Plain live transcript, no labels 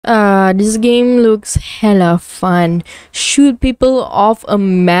This game looks hella fun. Shoot people off a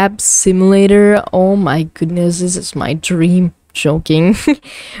map simulator. Oh my goodness, this is my dream. Joking.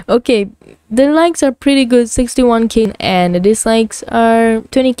 Okay, the likes are pretty good, 61k, and the dislikes are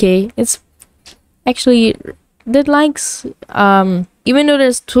 20k. It's actually the likes, even though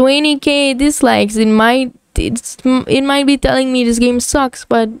there's 20k dislikes, it might be telling me this game sucks,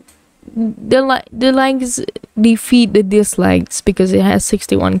 but the likes defeat the dislikes because it has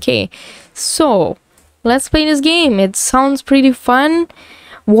 61k. So let's play this game. It sounds pretty fun.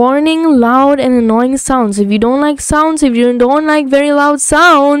 Warning: loud and annoying sounds. If you don't like sounds, if you don't like very loud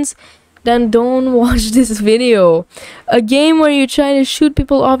sounds, then don't watch this video. A game where you try to shoot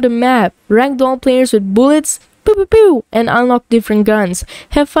people off the map, ragdoll players with bullets, pew pew pew, and unlock different guns.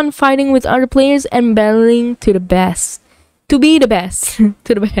 Have fun fighting with other players and battling to the best. To be the best. To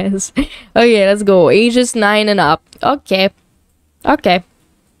the best. Okay, let's go. Ages 9 and up. Okay. Okay.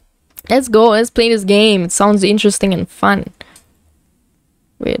 Let's go. Let's play this game. It sounds interesting and fun.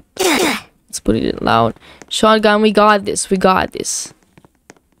 Wait. Let's put it loud. Shotgun, we got this. We got this.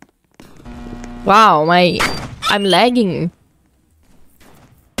 Wow, I'm lagging.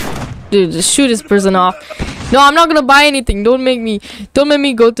 Dude, just shoot this person off. No, I'm not gonna buy anything. Don't make me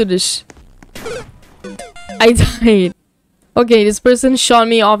go to this. I died. Okay, this person shot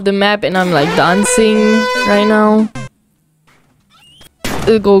me off the map and I'm like dancing right now.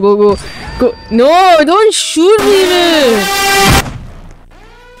 Go, go, go. Go. No, don't shoot me,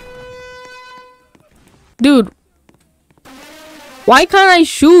 dude. Why can't I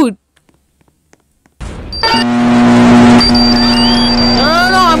shoot? No,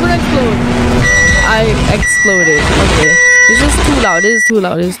 I'm gonna explode. I exploded. Okay. This is too loud. This is too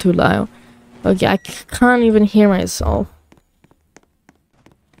loud. This is too loud. Okay, I can't even hear myself.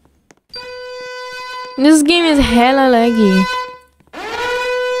 This game is hella laggy.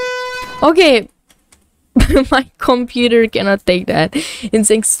 Okay. My computer cannot take that.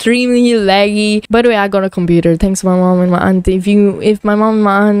 It's extremely laggy. By the way, I got a computer. Thanks my mom and my aunt. If my mom and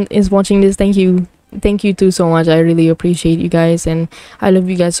my aunt is watching this, thank you. Thank you too so much. I really appreciate you guys and I love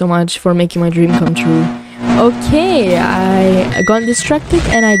you guys so much for making my dream come true. Okay, I got distracted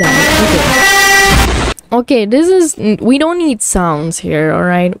and I died. Okay, this is, we don't need sounds here,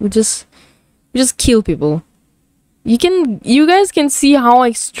 alright? We just kill people. You guys can see how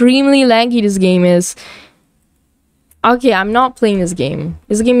extremely laggy this game is. Okay, I'm not playing this game.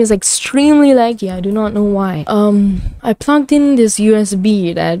 This game is extremely laggy. I do not know why. I plugged in this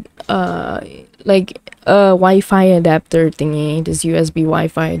USB that like a Wi-Fi adapter thingy, this USB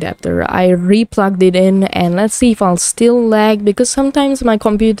Wi-Fi adapter. I re-plugged it in and let's see if I'll still lag, because sometimes my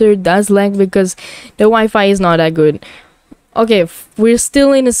computer does lag because the Wi-Fi is not that good. Okay, we're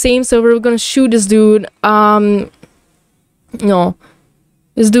still in the same server. We're gonna shoot this dude. No,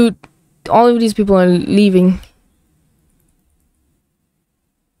 this dude, all of these people are leaving.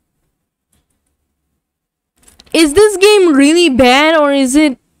 Is this game really bad or is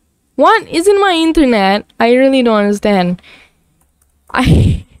it, what is in my internet? I really don't understand.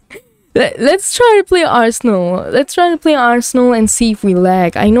 Let's try to play Arsenal. Let's try to play Arsenal and see if we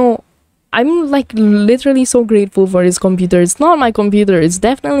lag. I know I'm like literally so grateful for this computer. It's not my computer. It's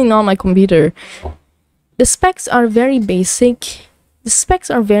definitely not my computer. The specs are very basic.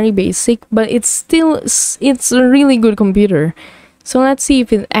 But it's a really good computer. So let's see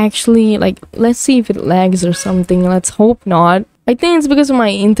if it actually, let's see if it lags or something. Let's hope not. I think it's because of my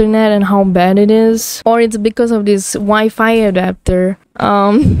internet and how bad it is. Or it's because of this Wi-Fi adapter.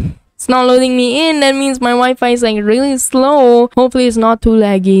 It's not loading me in. That means my Wi-Fi is like really slow. Hopefully it's not too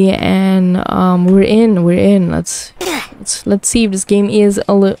laggy. And we're in. Let's see if this game is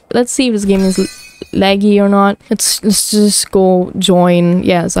laggy or not. Let's just go join.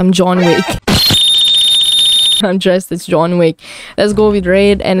 Yes, I'm John Wick. I'm dressed as John Wick. Let's go with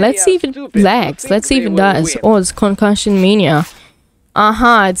raid and let's see if it lags. Let's see if it does. Oh, it's concussion mania.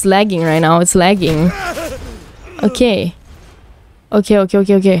 It's lagging right now. It's lagging. Okay. Okay.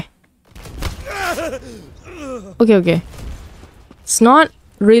 It's not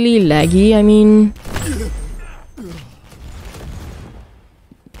really laggy. I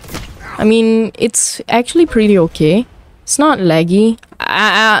mean, it's actually pretty okay. It's not laggy.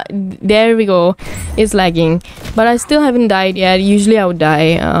 There we go. It's lagging, but I still haven't died yet. Usually I would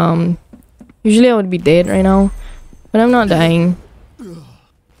die. Usually I would be dead right now, but I'm not dying.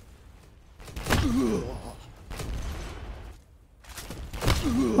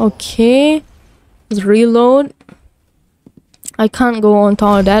 Okay, let's reload. I can't go on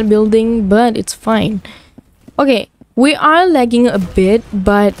top of that building, but it's fine. Okay, we are lagging a bit,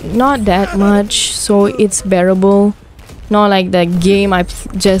 but not that much, so it's bearable. not like that game I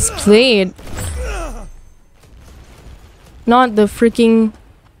just played. Not the freaking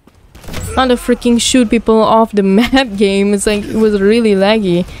shoot people off the map game. It's like, it was really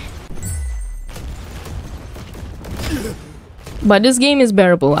laggy. But this game is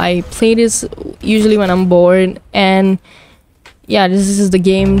bearable. I play this usually when I'm bored, and yeah, this is the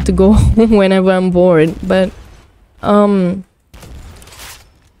game to go whenever I'm bored. But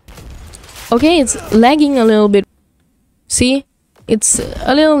okay, it's lagging a little bit. See, it's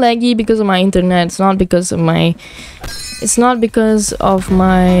a little laggy because of my internet. It's not because of my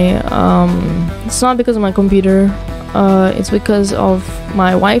computer. It's because of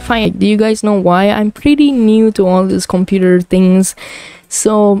my Wi-Fi. Do you guys know why? I'm pretty new to all these computer things.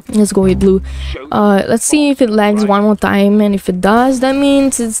 So let's go with blue. Let's see if it lags one more time, and if it does, that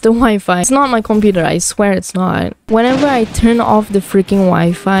means it's the Wi-Fi. It's not my computer, I swear it's not. Whenever I turn off the freaking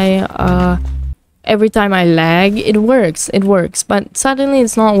Wi-Fi, every time I lag, it works, but suddenly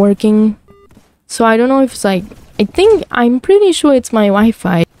it's not working. So I don't know if it's like, I'm pretty sure it's my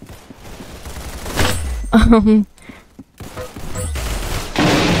Wi-Fi.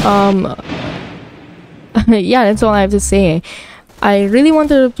 Yeah, that's all I have to say. I really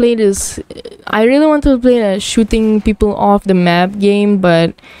wanted to play this. I really wanted to play a shooting people off the map game,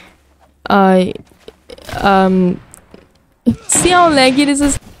 but see how laggy this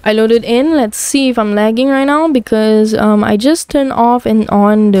is. I loaded in. Let's see if I'm lagging right now, because I just turned off and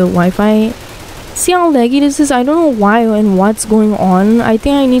on the Wi-Fi. See how laggy this is? I don't know why and what's going on. I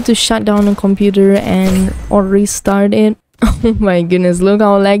think I need to shut down the computer or restart it. Oh my goodness, look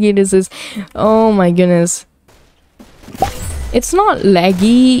how laggy this is. Oh my goodness. It's not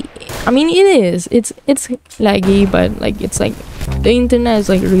laggy. I mean, it is. It's laggy, but like, it's like the internet is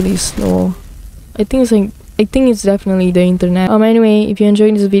like really slow. I think it's definitely the internet. Anyway, if you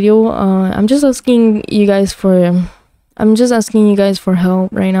enjoyed this video, I'm just asking you guys for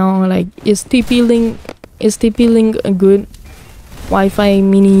help right now. Like, is TP-Link a good Wi-Fi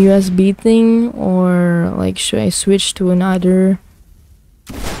mini USB thing, or like, should I switch to another?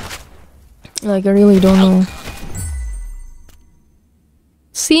 Like, I really don't know.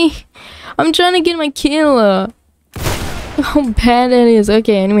 See, I'm trying to get my kill. How bad that is.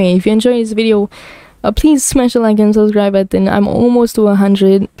 Okay, anyway, if you enjoyed this video, please smash the like and subscribe button. I'm almost to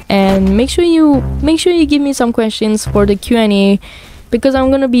 100, and make sure you give me some questions for the Q&A, because I'm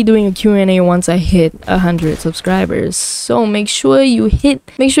gonna be doing a Q&A once I hit 100 subscribers. So make sure you hit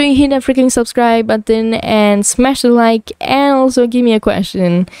that freaking subscribe button and smash the like, and also give me a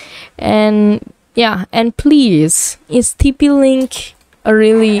question. And yeah, and please, is TP-Link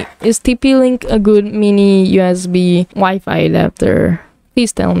a good mini USB Wi-Fi adapter?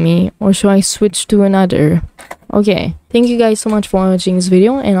 Please tell me, or should I switch to another? Okay, thank you guys so much for watching this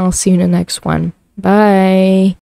video, and I'll see you in the next one. Bye.